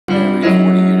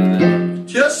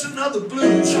just another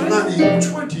blues from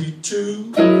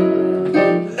 1922.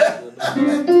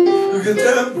 Look at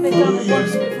that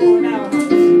blues.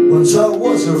 Once I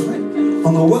was a friend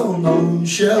on the well-known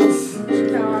shelf,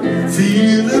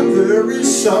 feeling very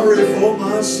sorry for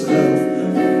myself.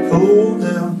 Oh,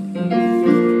 now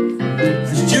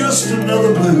it's just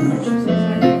another blues.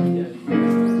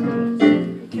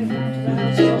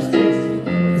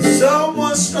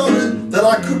 Someone started that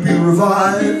I could be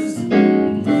revived.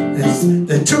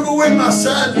 They took away my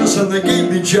sadness and they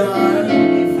gave me jive.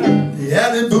 They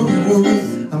added boogie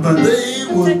woogie, but they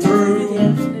were through.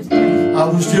 I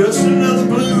was just another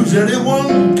blues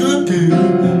anyone could do.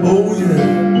 Oh yeah,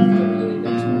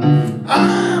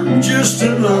 I'm just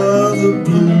another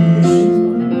blues.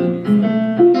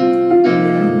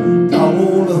 I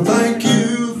wanna thank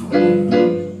you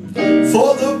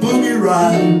for the boogie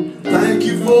ride. Thank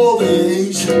you for the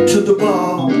H to the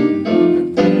bar.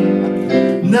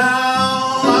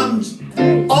 Now I'm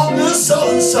on the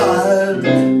southern side,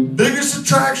 biggest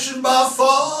attraction by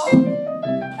far.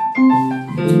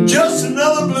 Just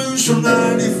another blues from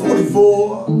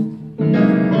 1944.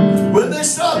 When they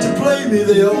start to play me,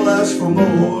 they all ask for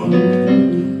more.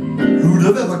 Who'd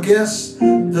have ever guessed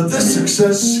that this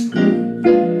success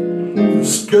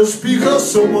was just because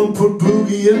someone put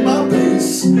boogie in my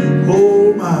bass?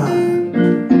 Oh my,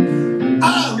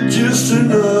 I'm just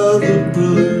another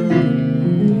blues.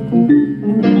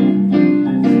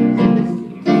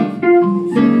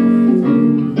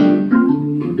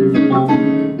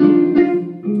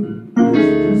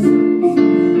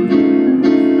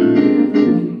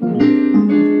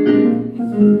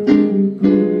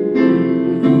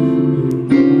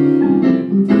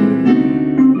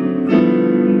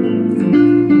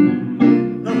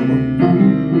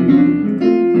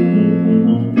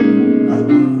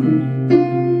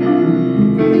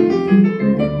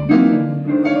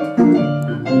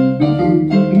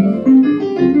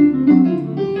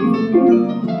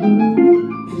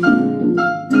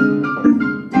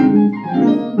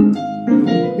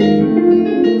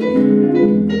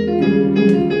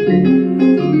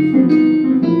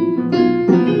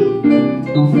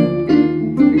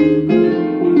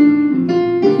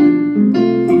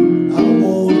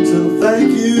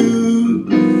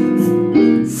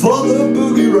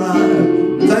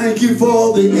 Thank you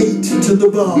for the 8 to the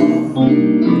bar.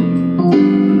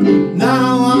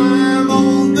 Now I'm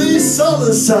on the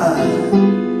southern side,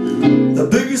 the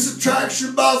biggest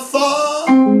attraction by far.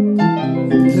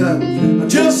 Yeah,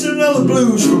 just another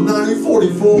blues from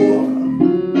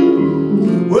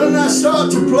 1944. When I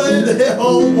start to play, they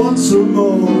all want some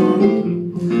more.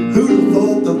 Who'd have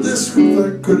thought that this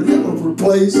could ever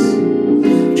replace,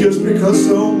 just because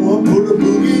someone put a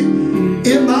boogie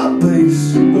in my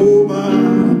bass? Oh my,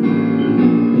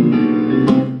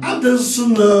 I'm just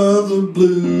another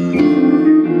blues.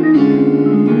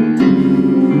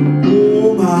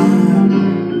 Oh my,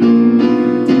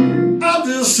 I'm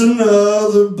just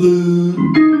another blues.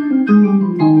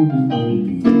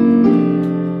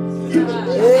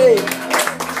 Hey.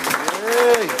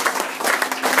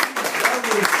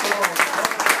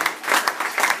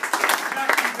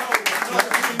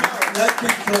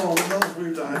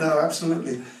 I know,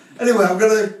 absolutely. Anyway, I'm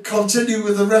going to continue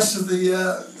with the rest of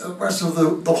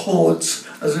the hordes,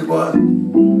 as it were.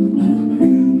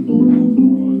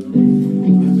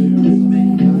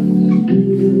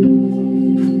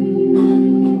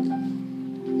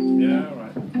 Yeah, all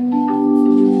right.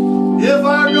 If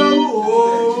I go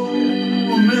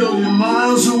a million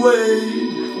miles away,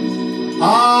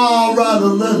 I'll write a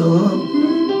letter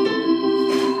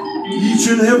each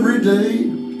and every day.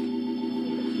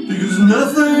 Because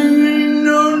nothing,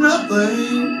 no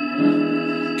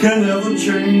nothing can ever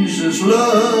change this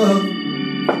love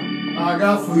I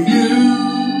got for you.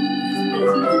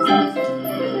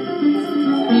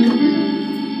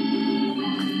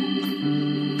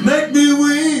 Make me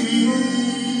weep,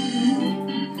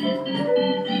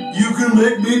 you can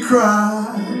make me cry.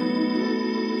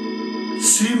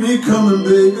 See me coming,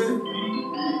 baby,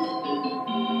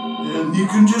 and you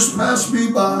can just pass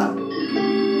me by.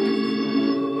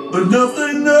 But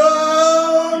nothing,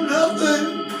 no, nothing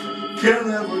can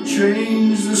ever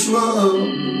change this love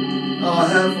I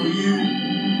have for you.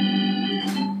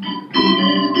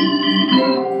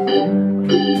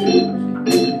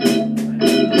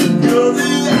 You're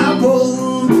the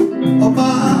apple of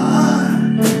my eye,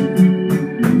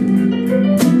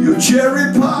 your cherry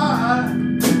pie,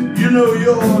 you know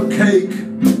your cake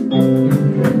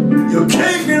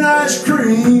and ice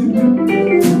cream,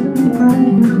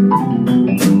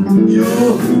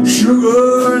 your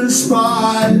sugar and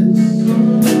spice,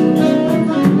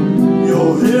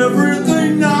 your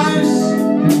everything nice,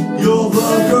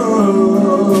 the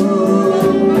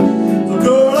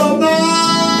girl of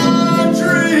my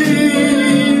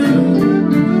dream.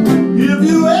 If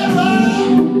you ever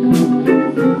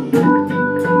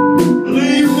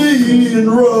leave me in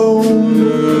Rome,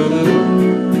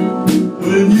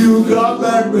 when you got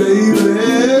back, baby,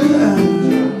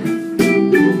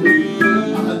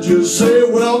 I just say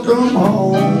welcome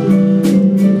home.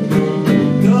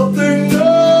 Nothing,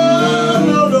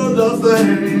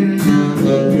 nothing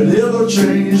could ever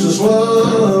change this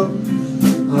love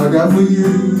I got for you.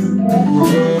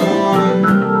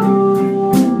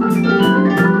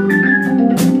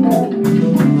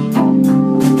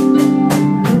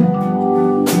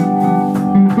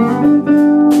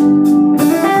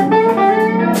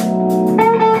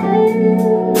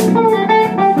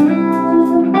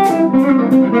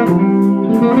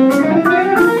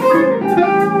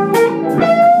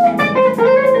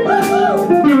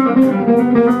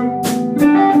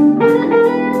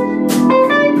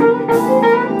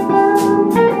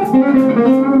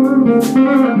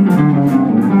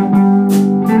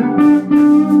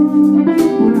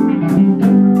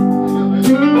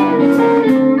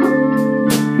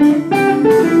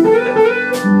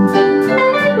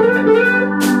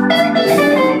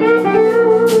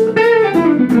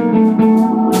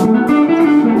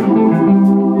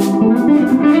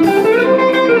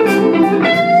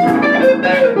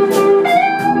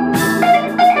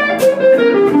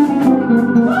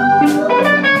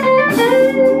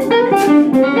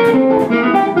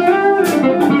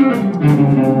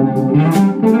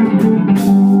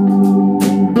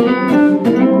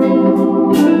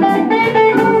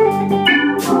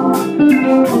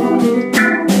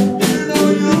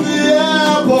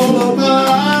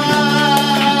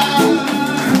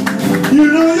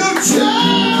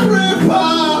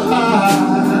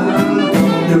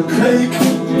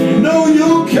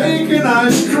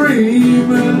 Ice cream,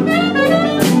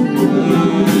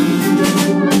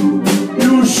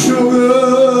 your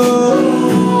sugar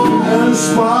and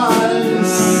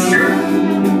spice,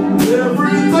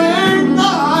 everything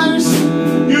nice.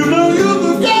 You know you're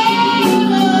the girl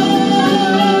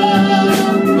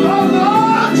of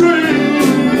my dream.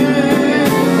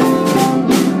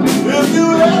 If you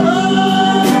ever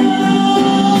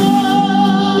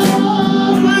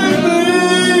leave me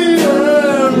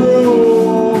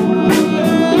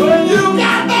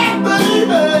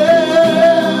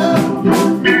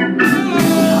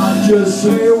just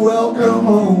say welcome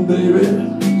home, baby.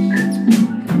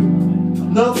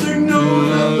 Nothing, no,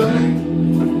 nothing.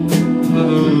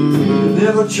 It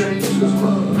never changes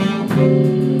love.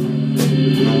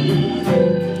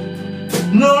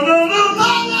 No, no, no,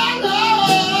 no,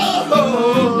 no,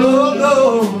 no, no,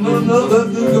 no, no,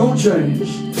 nothing gonna change.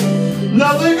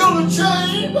 Nothing gonna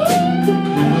change.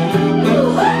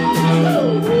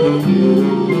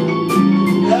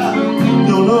 Yeah.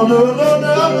 No, no, no, no,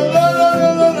 no, no, no.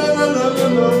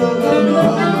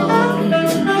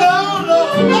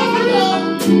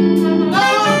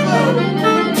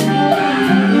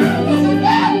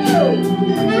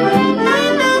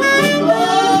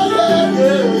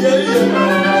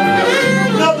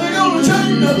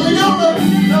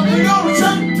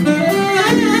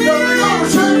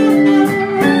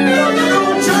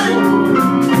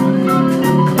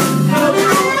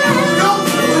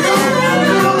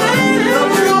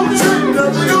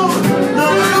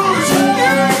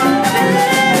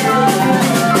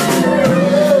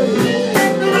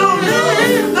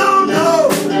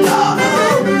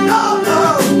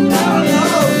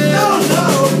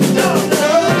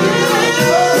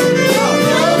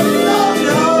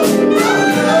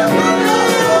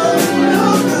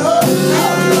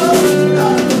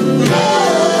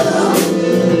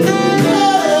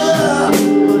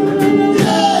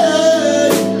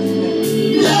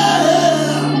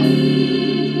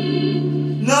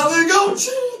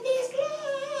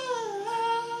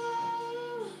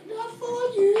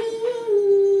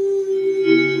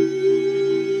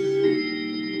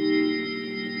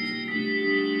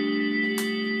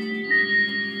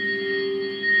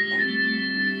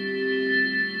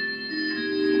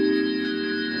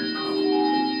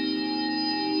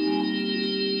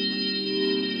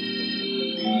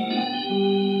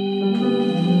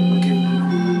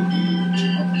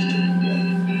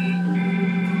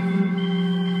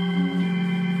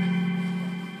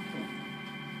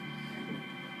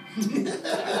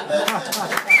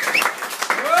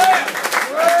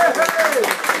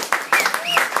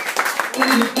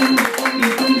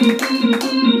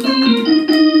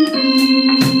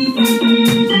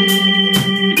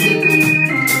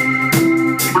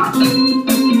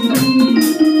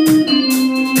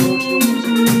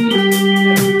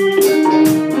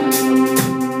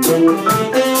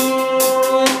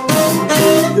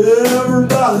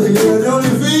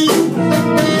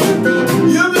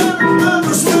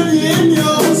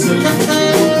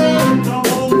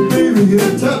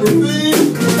 tap her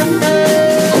feet.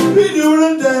 Be doing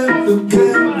a dance that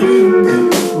can't be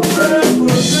beat.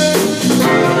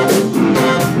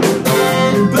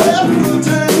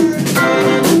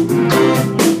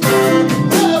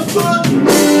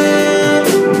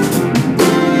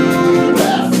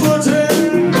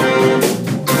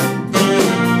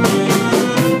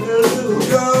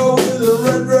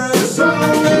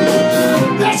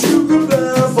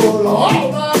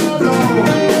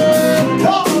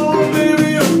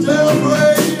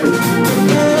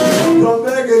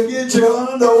 Get your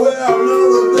underwear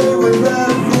another day with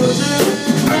barefooted.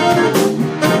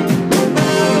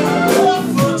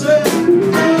 Barefooted.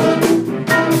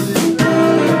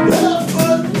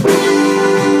 Barefoot.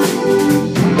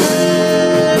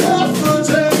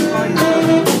 Barefooted.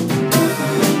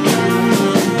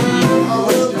 I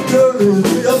was dirty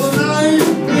the other night.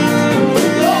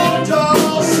 Lord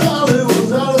John Sally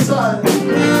was out of sight.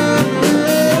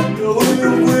 The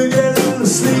William Wiggin and the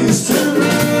sleeves too.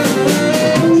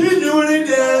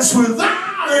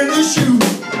 Without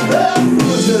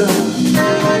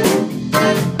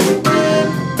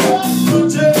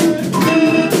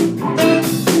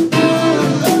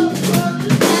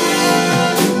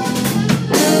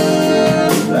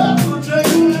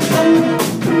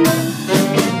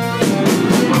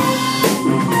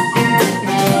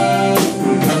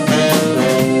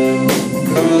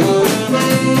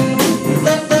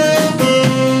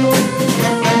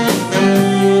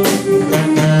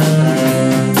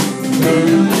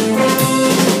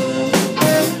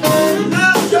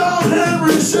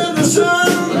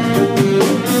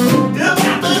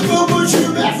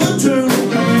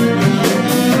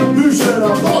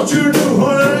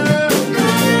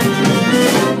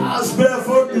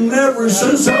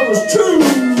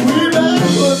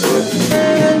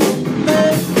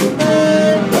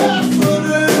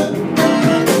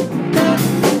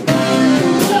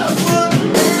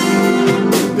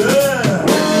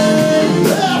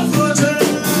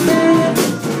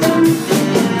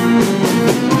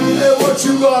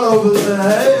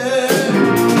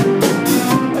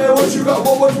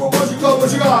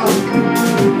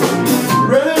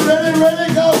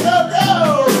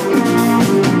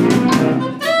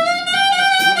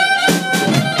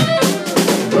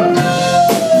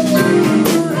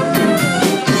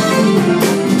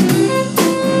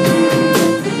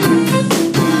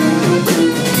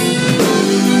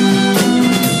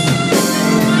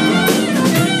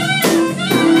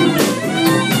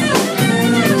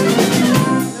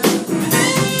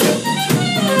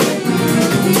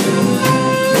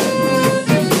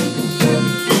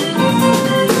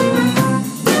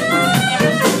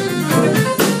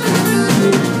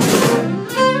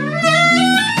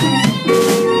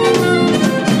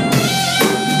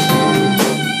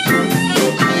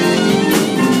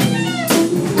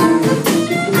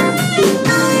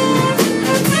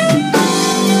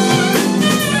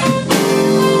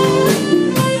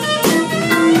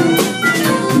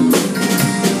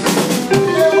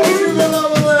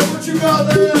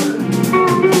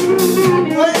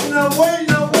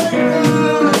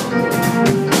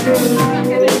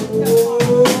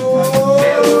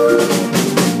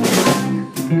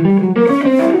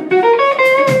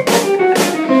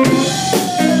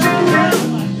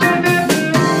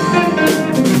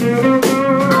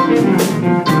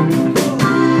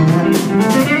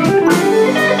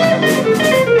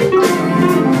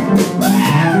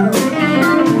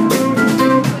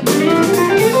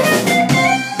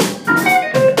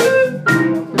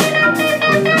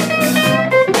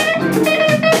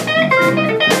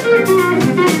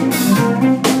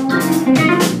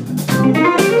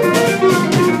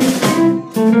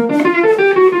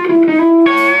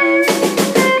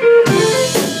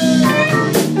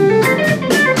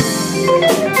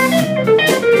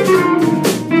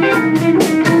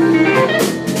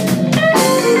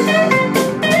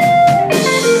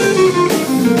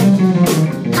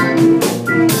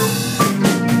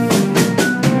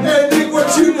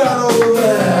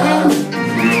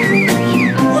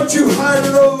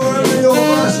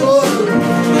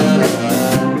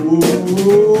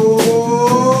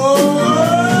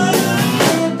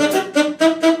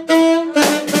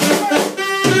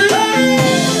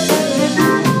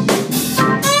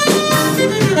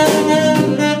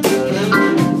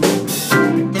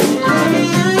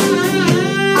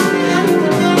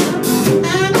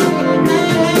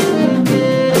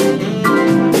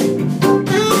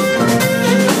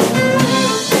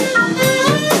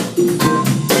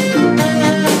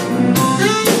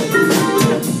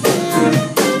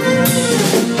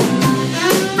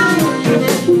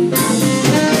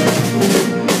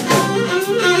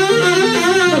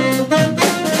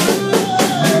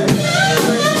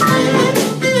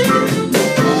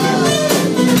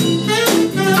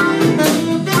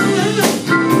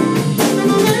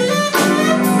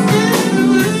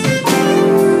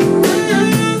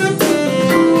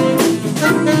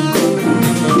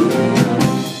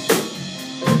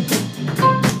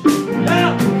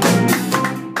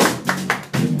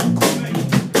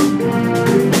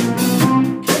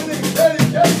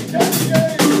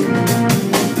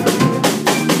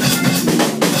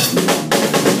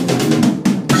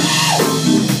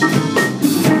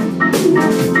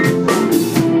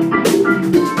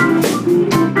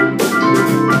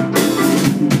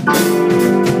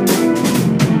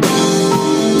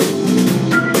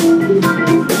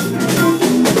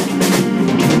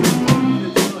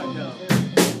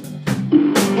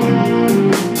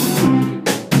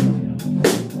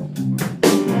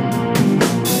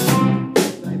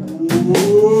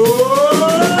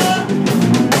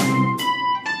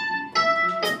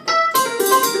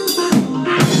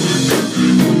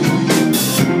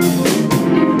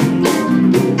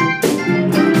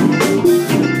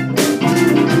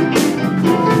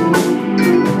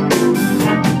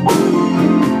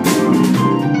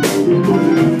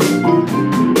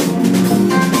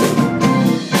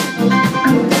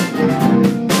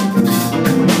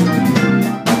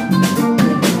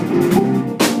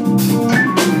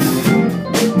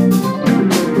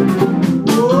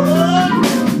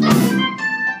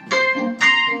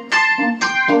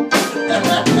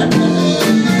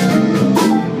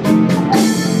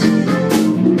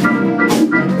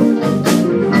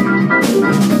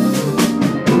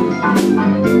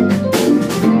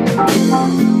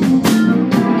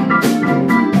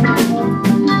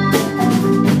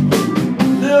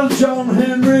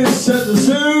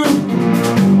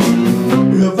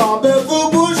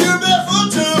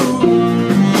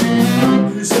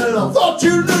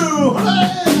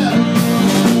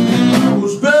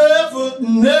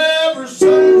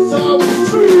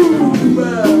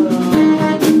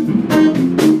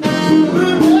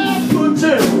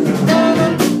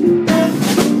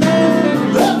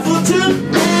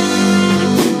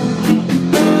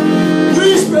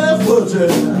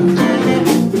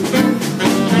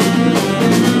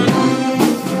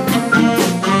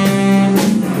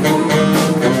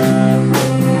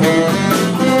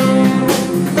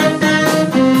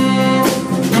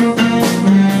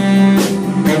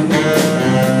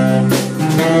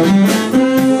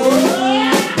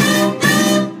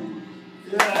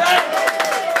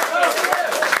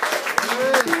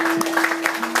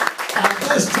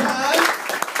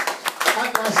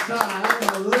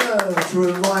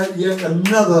yet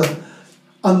another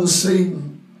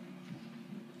unseen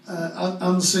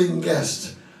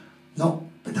guest, not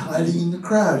been hiding in the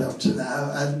crowd up to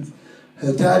now, and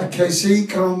her dad KC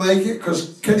can't make it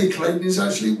because Kenny Clayton is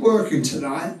actually working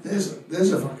tonight. There's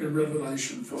a fucking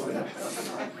revelation for you.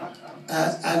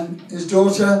 And his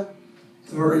daughter,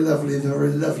 very lovely, and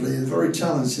very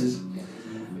talented,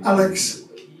 Alex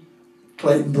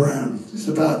Clayton Brown is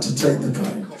about to take the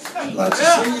plane. I'd like to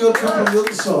sing you a couple of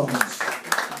little songs.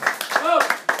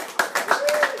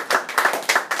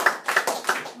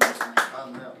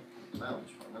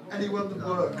 Anyone that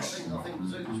works. I think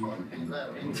Zoot's one.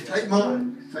 Take mine.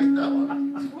 Take that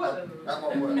one. That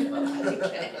one works.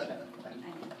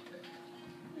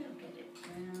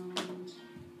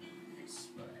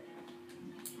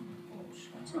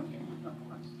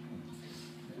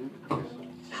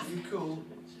 You cool?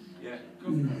 Yeah.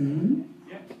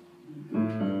 Yeah.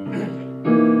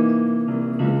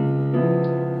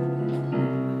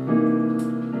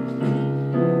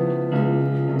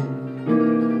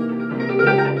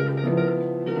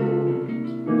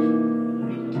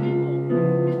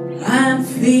 I'm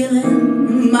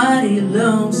feeling mighty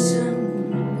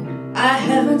lonesome. I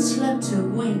haven't slept a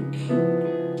wink.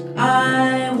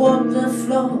 I walk the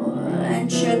floor and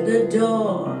check the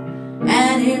door,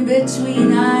 and in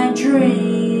between I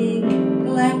drink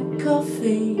black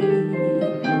coffee.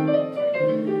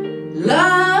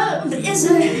 Love is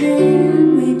a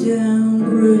hand-me-down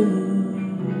brew.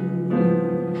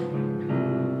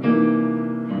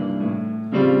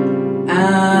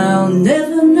 I'll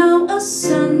never know a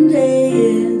Sunday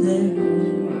in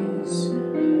this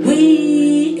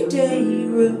weekday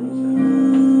room.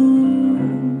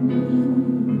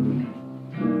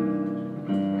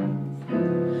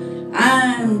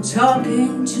 I'm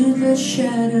talking to the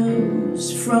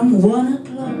shadows from 1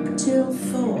 o'clock till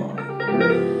 4,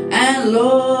 and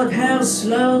Lord, how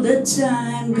slow the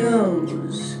time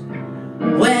goes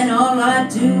when all I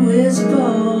do is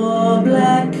pour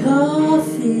black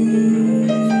coffee.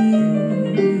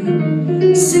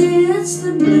 Since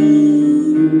the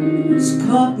blues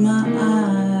caught my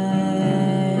eye,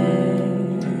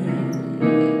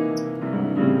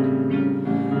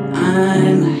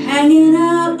 I'm hanging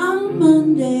out on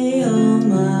Monday, all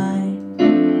my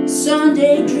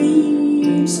Sunday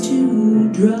dreams to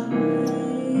dry.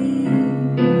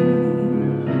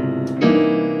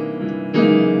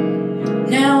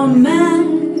 Now a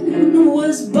man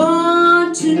was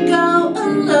born to go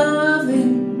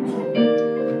a-loving,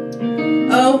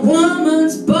 a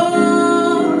woman's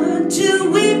born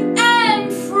to weep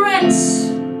and fret,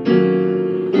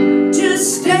 to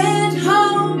stand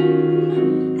home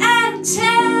and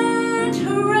tend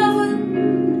her oven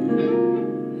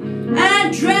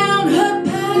and drown her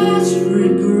past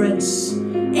regrets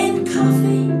in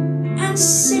coffee and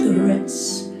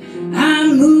cigarettes.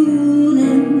 I'm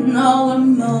mooning all the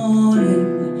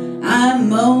morning, I'm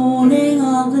moaning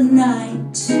all the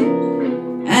night,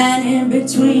 and in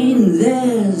between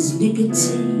there's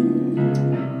nicotine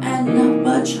and not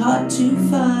much hot to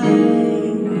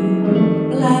find.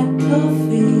 Black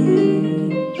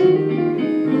coffee,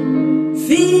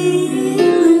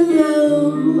 feeling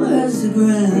low as the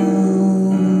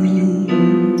ground.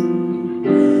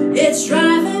 It's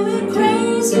driving me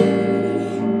crazy,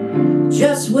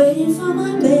 just waiting for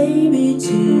my baby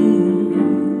to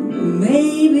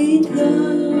maybe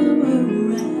come around.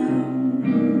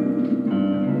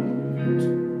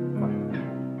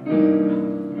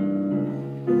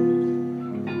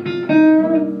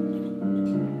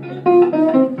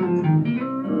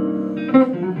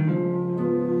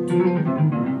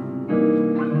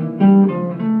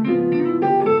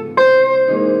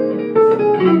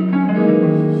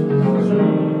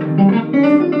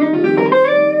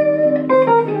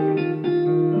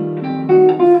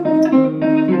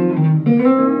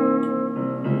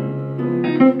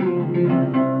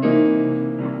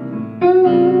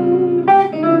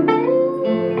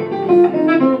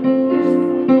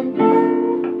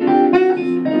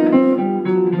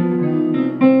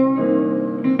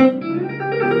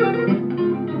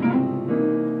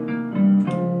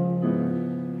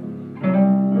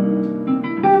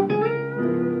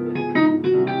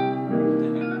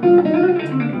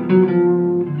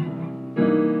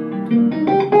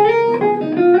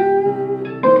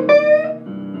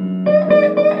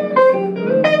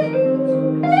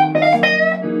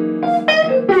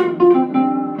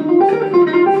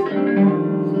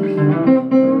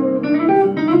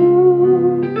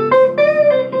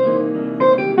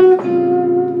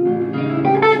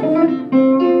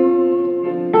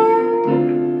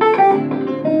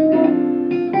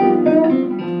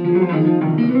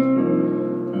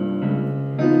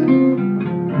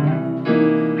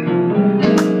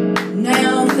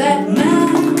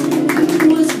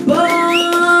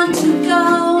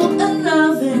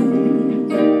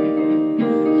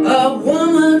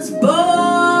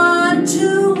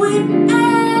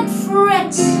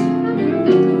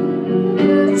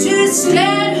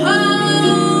 Stand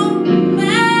home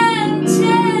and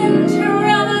tend to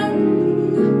run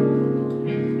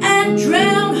and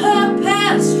drown her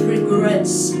past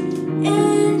regrets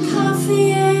in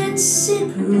coffee and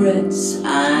cigarettes.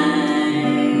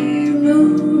 I'm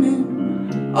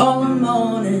mooning all the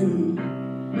morning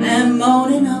and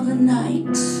moaning all the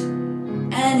night,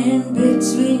 and in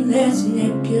between there's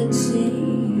nicotine.